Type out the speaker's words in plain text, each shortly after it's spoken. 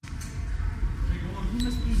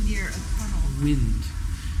here, a tunnel. Wind.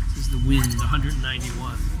 This is the wind,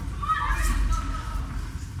 191.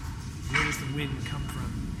 Where does the wind come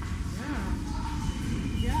from?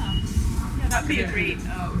 Yeah, that'd be a great...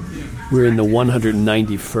 We're in the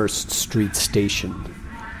 191st Street station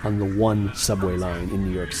on the 1 subway line in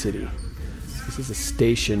New York City. This is a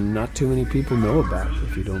station not too many people know about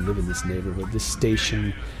if you don't live in this neighborhood. This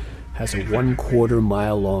station has a 1/4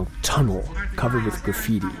 mile long tunnel covered with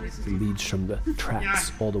graffiti that leads from the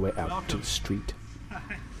tracks all the way out to the street.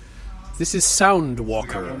 This is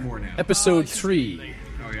Soundwalker, Episode 3,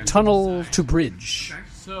 Tunnel to Bridge.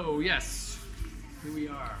 So, yes, here we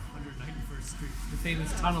are, 191st Street, the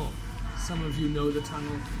famous tunnel. Some of you know the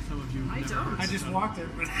tunnel, some of you never. don't. I just walked it,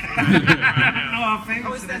 but I don't know how famous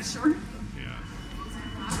Oh, is that short?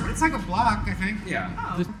 It's like a block, I think.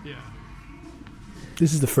 yeah.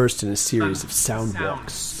 This is the first in a series of sound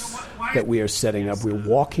walks that we are setting up. We're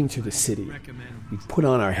walking through the city. We put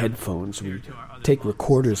on our headphones, we take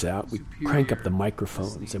recorders out, we crank up the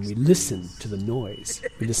microphones, and we listen to the noise.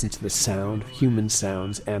 We listen to the sound, human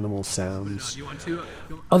sounds, animal sounds,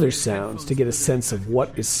 other sounds, to get a sense of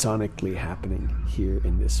what is sonically happening here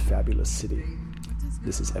in this fabulous city.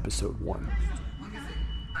 This is episode 1.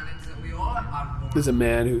 There's a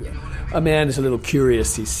man is a little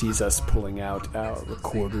curious. He sees us pulling out our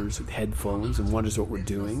recorders with headphones and wonders what we're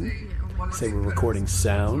doing. Say we're recording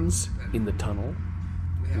sounds in the tunnel.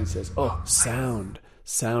 And he says, "Oh, sound.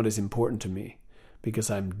 Sound is important to me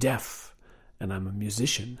because I'm deaf and I'm a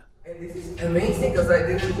musician." And this is amazing because I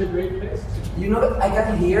did a great place. You know, I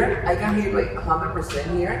can hear like 100%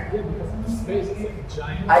 here. Yeah, because the space is like a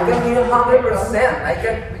giant. I can hear 100%. I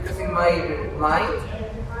can, because in my mind,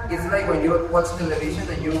 it's like when you watch television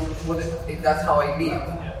and you put it, that's how I live.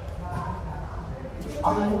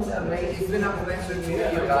 Oh, it's amazing. It's been a pleasure to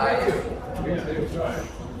meet you guys.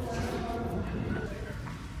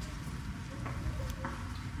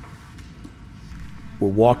 We're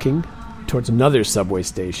walking towards another subway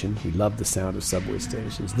station. We love the sound of subway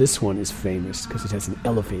stations. This one is famous because it has an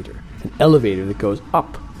elevator that goes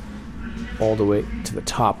up all the way to the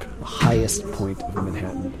top, the highest point of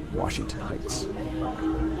Manhattan, Washington Heights.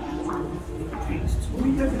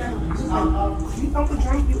 She don't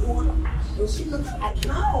drink you order. And she looks like,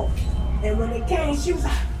 no. And when it came, she was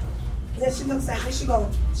like, then she looks at me, she goes,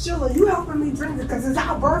 Sheila, you helping me drink it because it's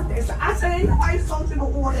our birthday. So I said, ain't nobody told you to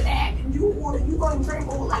order that. And you gonna drink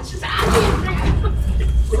all that. She said, I didn't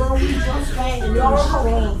drink. Girl, we just came. The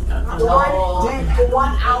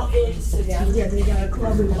one out in yeah, they got a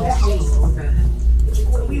club in the back.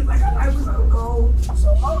 We was like, I was gonna go. So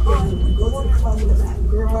we go to the club in the back.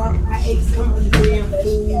 Girl, I ate some of the damn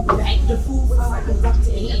food. The food was like a duck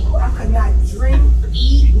to eat. I could not drink,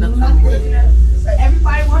 eat, nothing.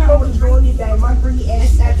 Everybody went over to doing it that my pretty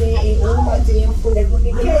ass sat there and ate all my damn food. When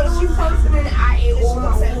the kids, she posted it, I ate all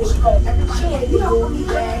my food. Everybody, you know, eat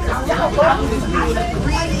that. I said,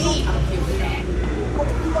 really eat.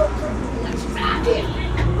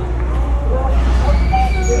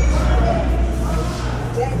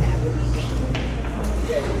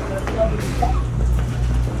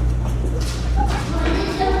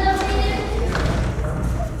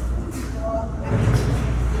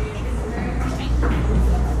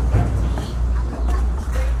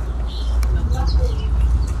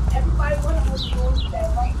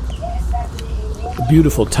 The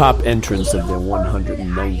beautiful top entrance of the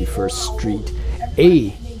 191st Street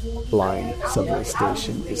A-line subway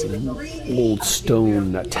station is an old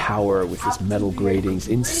stone tower with this metal gratings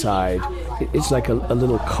inside. It's like a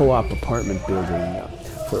little co-op apartment building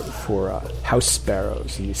for house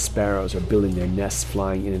sparrows, and these sparrows are building their nests,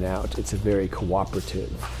 flying in and out. It's a very cooperative,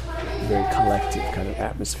 very collective kind of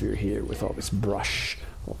atmosphere here, with all this brush,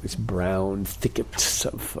 all these brown thickets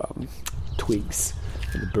of twigs,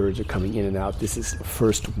 and the birds are coming in and out. This is the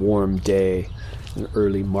first warm day in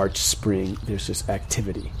early March, spring. There's just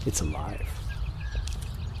activity. It's alive.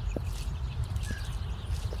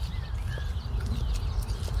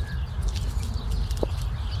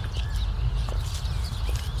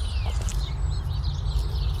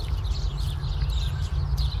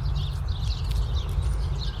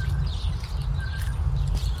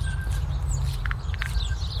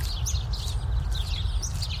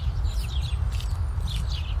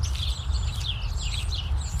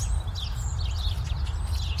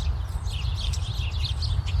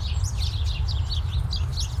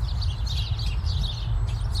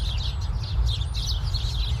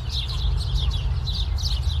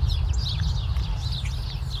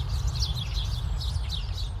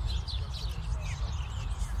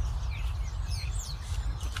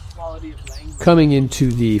 Coming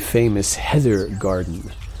into the famous Heather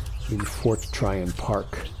Garden in Fort Tryon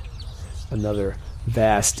Park Another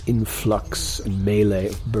vast influx and melee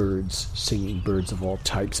of birds, singing birds of all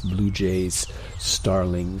types, blue jays,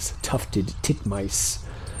 starlings, tufted titmice,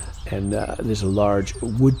 and there's a large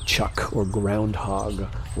woodchuck or groundhog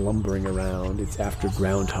lumbering around. It's after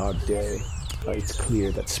Groundhog Day. It's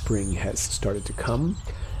clear that spring has started to come,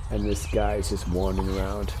 and this guy is just wandering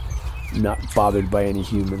around, not bothered by any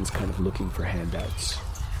humans, kind of looking for handouts.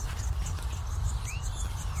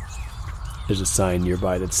 There's a sign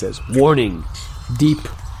nearby that says, "Warning! Deep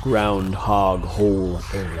groundhog hole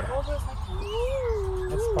area.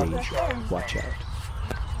 Danger. Watch out."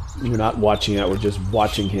 We're not watching out, we're just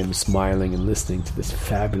watching him smiling and listening to this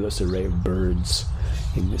fabulous array of birds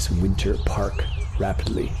in this winter park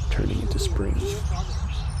rapidly turning into spring.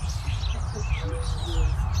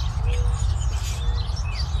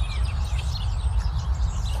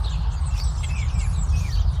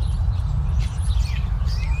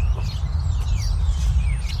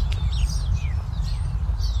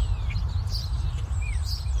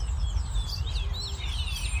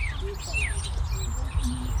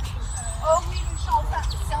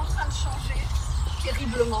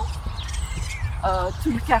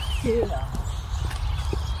 Tout le quartier là.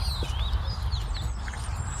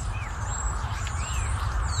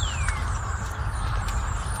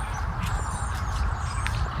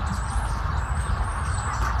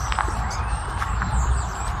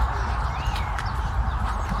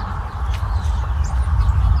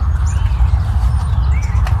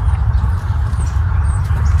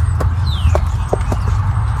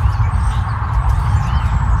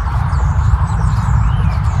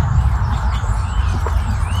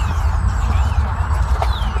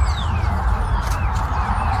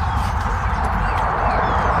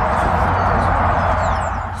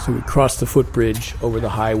 So we cross the footbridge over the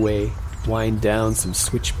highway, wind down some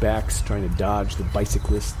switchbacks trying to dodge the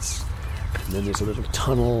bicyclists, and then there's a little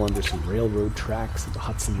tunnel under some railroad tracks of the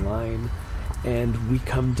Hudson Line, and we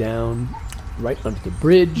come down right under the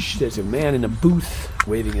bridge. There's a man in a booth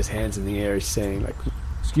waving his hands in the air saying, like,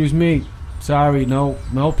 "Excuse me, sorry, no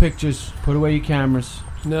pictures, put away your cameras."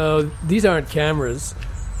 No, these aren't cameras.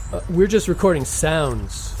 We're just recording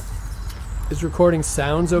sounds. Is recording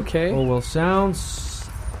sounds okay? Oh, well, sounds...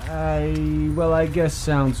 I guess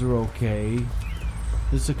sounds are okay.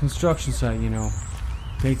 It's a construction site, you know.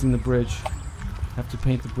 Painting the bridge. Have to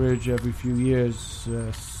paint the bridge every few years.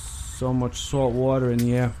 So much salt water in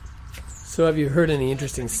the air. So have you heard any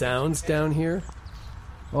interesting sounds down here?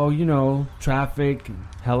 Oh, you know, traffic, and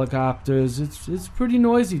helicopters. It's pretty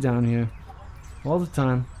noisy down here. All the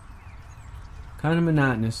time. Kind of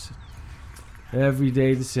monotonous. Every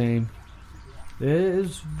day the same.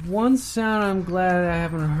 There's one sound I'm glad I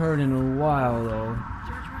haven't heard in a while, though.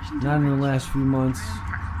 Not in the last few months.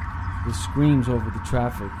 The screams over the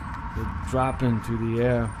traffic. They're dropping through the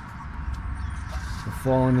air. They're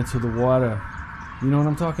falling into the water. You know what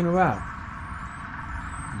I'm talking about?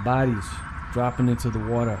 Bodies dropping into the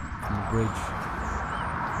water from the bridge.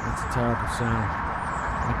 That's a terrible sound.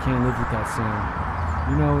 I can't live with that sound.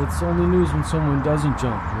 You know, it's only news when someone doesn't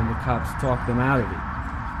jump, when the cops talk them out of it.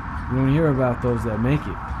 You don't hear about those that make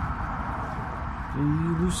it.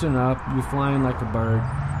 You loosen up, you're flying like a bird.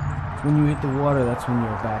 It's when you hit the water, that's when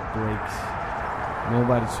your back breaks.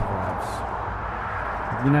 Nobody survives.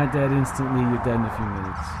 If you're not dead instantly, you're dead in a few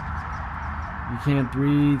minutes. You can't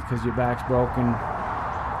breathe because your back's broken.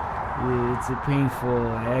 It's a painful,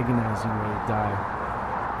 agonizing way to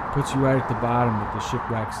die. Puts you right at the bottom with the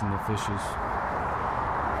shipwrecks and the fishes.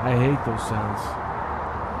 I hate those sounds.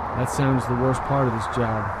 That sound's the worst part of this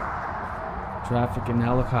job. Traffic and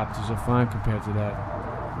helicopters are fine compared to that.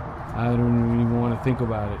 I don't even want to think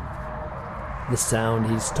about it. The sound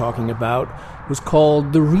he's talking about was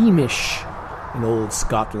called the reamish in old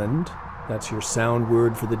Scotland. That's your sound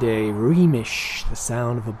word for the day, reamish, the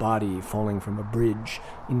sound of a body falling from a bridge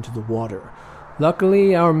into the water.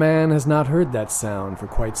 Luckily, our man has not heard that sound for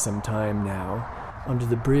quite some time now. Under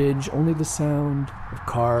the bridge, only the sound of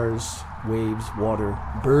cars, waves, water,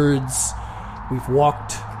 birds. We've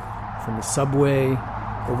walked from the subway,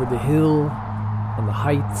 over the hill, on the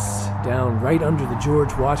heights, down right under the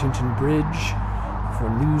George Washington Bridge for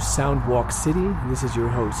New Soundwalk City. This is your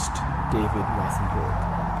host, David Rothenberg.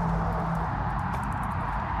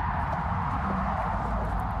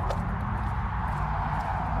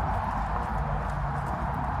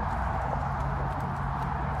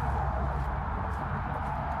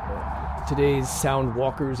 Today's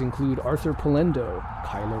Soundwalkers include Arthur Polendo,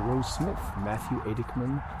 Kyla Rose Smith, Matthew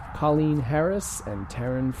Adickman, Colleen Harris, and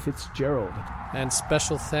Taryn Fitzgerald. And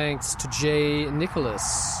special thanks to Jay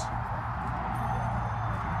Nicholas.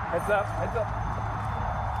 Heads up, heads up.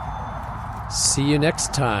 See you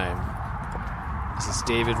next time. This is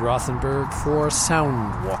David Rothenberg for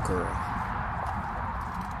Soundwalker.